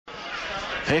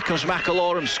Here comes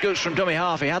McAlorum, scoots from dummy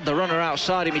half. He had the runner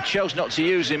outside him, he chose not to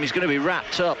use him. He's going to be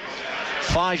wrapped up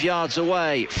 5 yards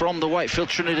away from the Wakefield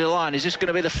Trinity line. Is this going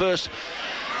to be the first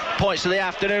points of the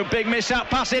afternoon? Big miss out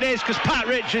pass it is, because Pat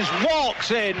Richards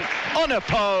walks in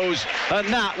unopposed, and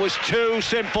that was too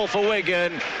simple for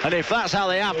Wigan. And if that's how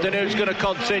the afternoon's going to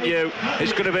continue,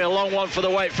 it's going to be a long one for the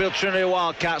Wakefield Trinity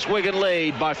Wildcats. Wigan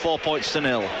lead by 4 points to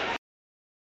 0.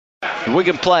 The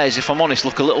Wigan players, if I'm honest,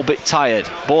 look a little bit tired.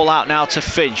 Ball out now to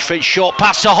Finch. Finch short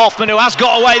pass to Hoffman, who has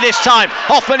got away this time.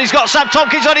 Hoffman, he's got Sam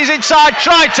Tompkins on his inside.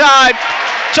 Try time.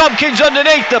 Tompkins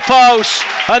underneath the post,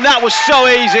 and that was so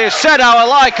easy. Sedauer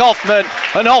like Hoffman,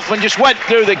 and Hoffman just went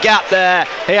through the gap there.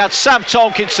 He had Sam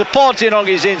Tompkins supporting on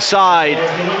his inside,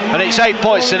 and it's 8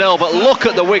 points to 0. But look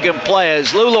at the Wigan players.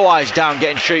 Luluai's down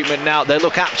getting treatment now. They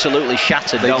look absolutely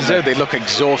shattered. They look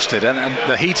exhausted, and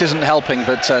the heat isn't helping,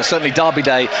 but certainly Derby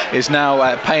Day is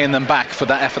now paying them back for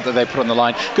that effort that they put on the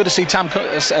line. Good to see Sam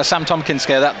Tompkins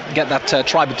get that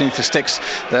try beneath the sticks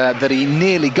that he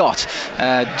nearly got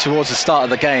towards the start of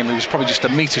the game. He was probably just a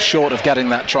metre short of getting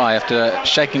that try after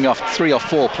shaking off 3 or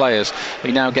 4 players.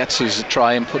 He now gets his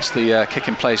try and puts the kick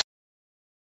in place.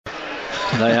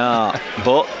 They are,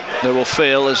 but they will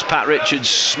feel as Pat Richards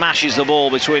smashes the ball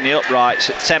between the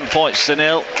uprights at 10 points to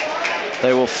 0.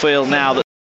 They will feel now that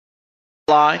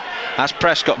line as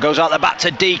Prescott goes out the back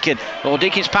to Deacon. Oh,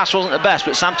 Deacon's pass wasn't the best,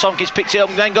 but Sam Tompkins picks it up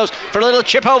and then goes for a little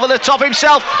chip over the top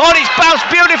himself. Oh, and it's bounced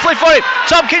beautifully for him.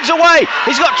 Tompkins away.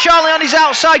 He's got Charlie on his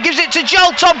outside. Gives it to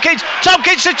Joel Tompkins.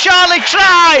 Tompkins to Charlie.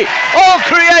 Try! All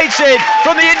created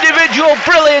from the individual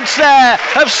brilliance there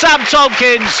of Sam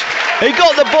Tompkins. He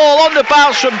got the ball on the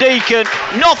bounce from Deacon.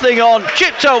 Nothing on.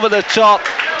 Chipped over the top.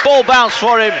 Ball bounced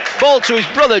for him. Ball to his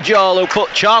brother Joel, who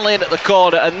put Charlie in at the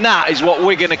corner, and that is what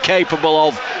Wigan are capable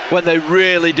of when they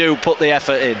really do put the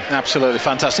effort in. Absolutely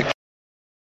fantastic.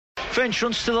 Finch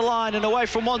runs to the line and away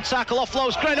from one tackle,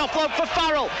 offloads, great offload for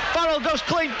Farrell. Farrell goes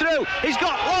clean through. He's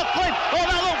got Loughlin. Oh,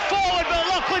 that looked forward, but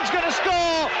Loughlin's going to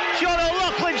score. John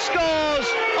O'Loughlin scores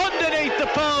underneath the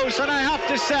post, and I have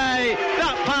to say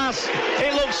that pass,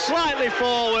 it looks slightly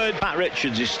forward. Pat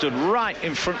Richards is stood right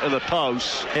in front of the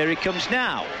post. Here he comes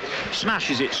now,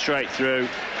 smashes it straight through,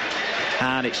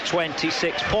 and it's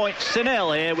 26 points to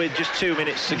 0 here with just 2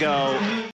 minutes to go.